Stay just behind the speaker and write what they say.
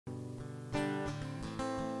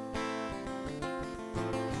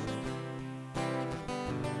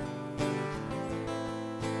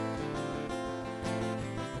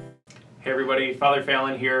everybody, Father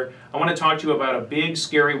Fallon here. I want to talk to you about a big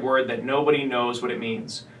scary word that nobody knows what it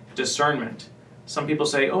means. Discernment. Some people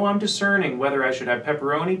say, oh, I'm discerning whether I should have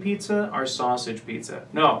pepperoni pizza or sausage pizza.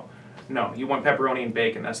 No, you want pepperoni and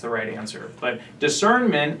bacon, that's the right answer. But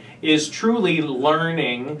discernment is truly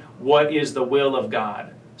learning what is the will of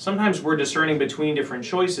God. Sometimes we're discerning between different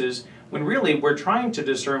choices when really we're trying to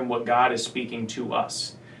discern what God is speaking to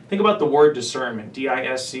us. Think about the word discernment,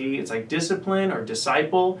 D-I-S-C. It's like discipline or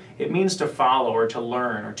disciple. It means to follow or to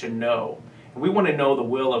learn or to know. And we want to know the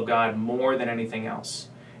will of God more than anything else.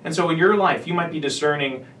 And so in your life, you might be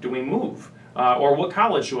discerning, do we move? Or what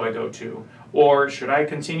college do I go to? Or should I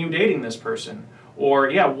continue dating this person? Or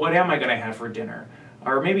yeah, what am I going to have for dinner?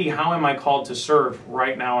 Or maybe how am I called to serve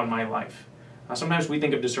right now in my life? Sometimes we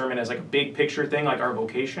think of discernment as like a big picture thing, like our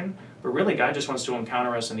vocation. But really, God just wants to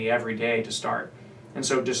encounter us in the everyday to start. And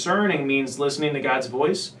so discerning means listening to God's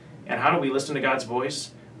voice. And how do we listen to God's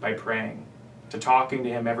voice? By praying, to talking to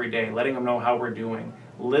Him every day, letting Him know how we're doing,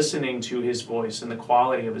 listening to His voice and the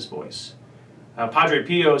quality of His voice. Padre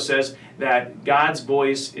Pio says that God's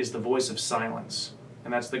voice is the voice of silence.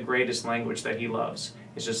 And that's the greatest language that He loves.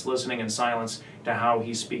 It's just listening in silence to how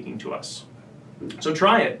He's speaking to us. So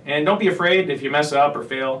try it. And don't be afraid if you mess up or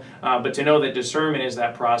fail, but to know that discernment is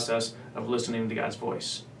that process of listening to God's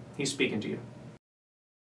voice. He's speaking to you.